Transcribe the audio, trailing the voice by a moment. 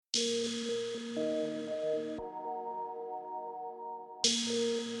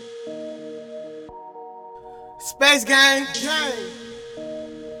SpaceGang.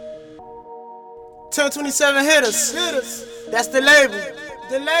 1027 hitters. That's the label.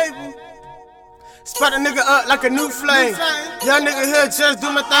 Spot a nigga up like a new flame. Young nigga here just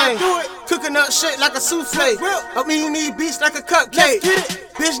do my thing. Cooking up shit like a souffle. Up me you need beats like a cupcake.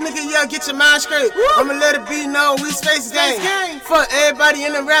 Bitch nigga, yeah, get your mind straight. I'ma let it be known we SpaceGang. Fuck everybody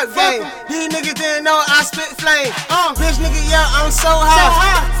in the rap game. These niggas didn't know I spit flame. Bitch nigga, yeah, I'm so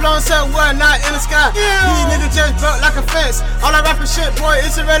high. Flowing so well, not in the sky. These niggas just broke like a fence. All that rapping shit, boy,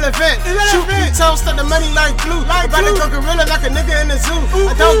 it's irrelevant. Shoot me toast, stuck the money like glue. About to go gorilla like a nigga in the zoo.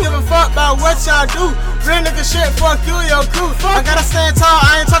 I don't give a fuck about what y'all do. Real nigga shit, fuck you and your crew. I gotta stand tall,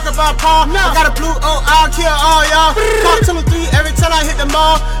 I ain't talking about Paul. I got a blue, oh, I'll kill all y'all. Talk to me 3 every time I hit the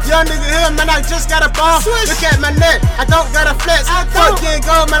mall. Young nigga here, man, I just got a ball. Look at my neck, I don't gotta flex. Fuck getting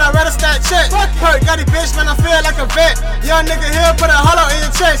gold, man, I rather stack check. Purp, got bitch, man, I feel like a vet. Young nigga here, put a hollow in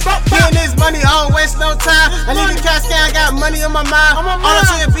your chest. Getting this money, I don't waste no time. I need a cash can, I got money on my mind. All I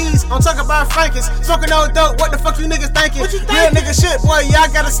see is bees, I'm talking about Frankins. Smoking no dope, what the fuck you niggas thinking? Real nigga shit, boy, yeah, I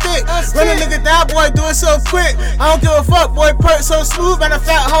got a stick. Run a nigga down, boy, do it so quick. I don't give a fuck, boy, Purp so smooth. Man, a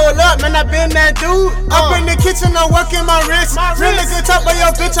fat hold up, man, I been that dude. Up in the kitchen, I'm working my wrist. Real nigga talk about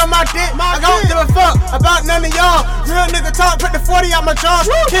your bitch on my dick. I don't give a fuck about none of y'all. Real nigga talk, put the 40 out my jaws.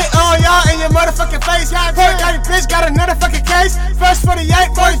 Hit all y'all in your motherfucking face. Purp got a bitch, got another fucking case. First 48,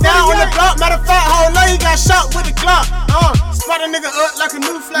 boys down on the block. Matter of fact, hold up, he got shot with the Glock. Spot a nigga up like a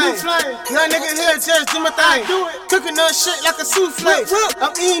new flame. Young nigga here just do my thing. Cooking up shit like a souffle.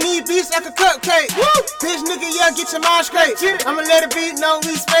 I'm eating these beats like a cupcake. Bitch nigga, yeah, get your mind straight. I'ma let it be known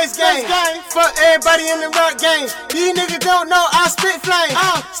we SpaceGang. Fuck everybody in the rock game. These niggas don't know I spit flame.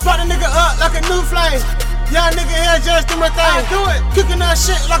 Spot a nigga up like a new flame. Young nigga here just do my thing. Cooking up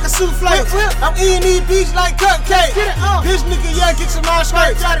shit like a souffle. I'm eating these beats like cupcake. Bitch nigga, yeah, get your mind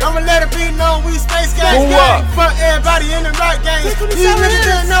straight. I'ma let it be known we SpaceGang. Fuck everybody in the rock game. These niggas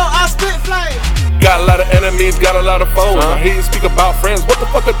didn't know I spit flame. Got a lot of enemies, got a lot of foes. I hear you speak about friends, what the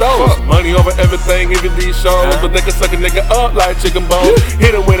fuck are those? Money over everything, even these shows. But they can suck a nigga up like chicken bones.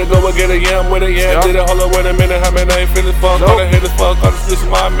 Hit it with it, go and get a yam with a yam. Did it, hold up, wait a minute, how many I ain't feeling fuck? All I hit is fuck, all this is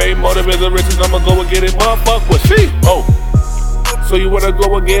my made motive is the riches, I'ma go and get it. Motherfuck, what she? Oh. So you wanna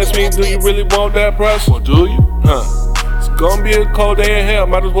go against me? Do you really want that pressure? Do you? It's gonna be a cold day in hell,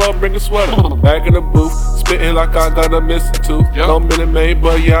 might as well bring a sweater. Back in the booth, spitting like I got a missing tooth. No Minute Maid,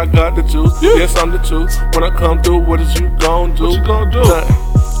 but yeah, I got the juice. Yes, I'm the truth. When I come through, what is you gon' do? What you gon' do? Nothing.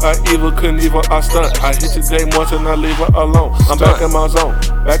 I evil couldn't even, I stunt. I hit your game once and I leave her alone. I'm back in my zone,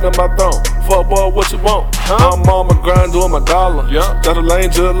 back in my throne. Fuck boy, what you want? I'm on my grind doing my dollar. Got a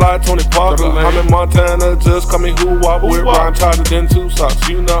lane just like Tony Parker. I'm in Montana, just call me who wop. We're riding tighter than 2 socks.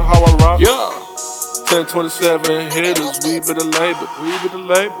 You know how I rock. 1027 hitters, we be the label.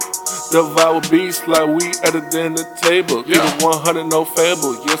 The vibe with beats like we at the dinner table. Keep it 100, no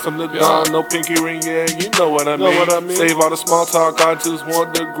fable. Yes, I'm the Don, no pinky ring, yeah, you know what I mean. Save all the small talk, I just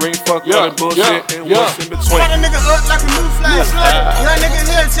want the green. Fuck all the bullshit and what's in between. Spot a nigga up like a new flame. Young nigga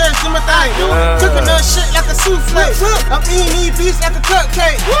here just do my thing. Cooking up shit like a souffle. I'm eating these beats like a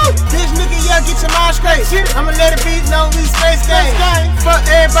cupcake. Bitch nigga, yeah, get your mind straight. I'ma let it be known we SpaceGang. Fuck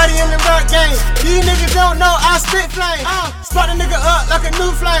everybody in the rock game. These niggas don't know I spit flame. Spot a nigga up like a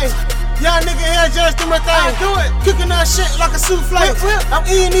new flame. Young nigga here just do my thing. Cooking up shit like a souffle. I'm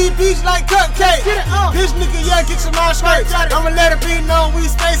eating these beats like cupcake. Bitch nigga, yeah, get your mind straight. I'ma let it be known we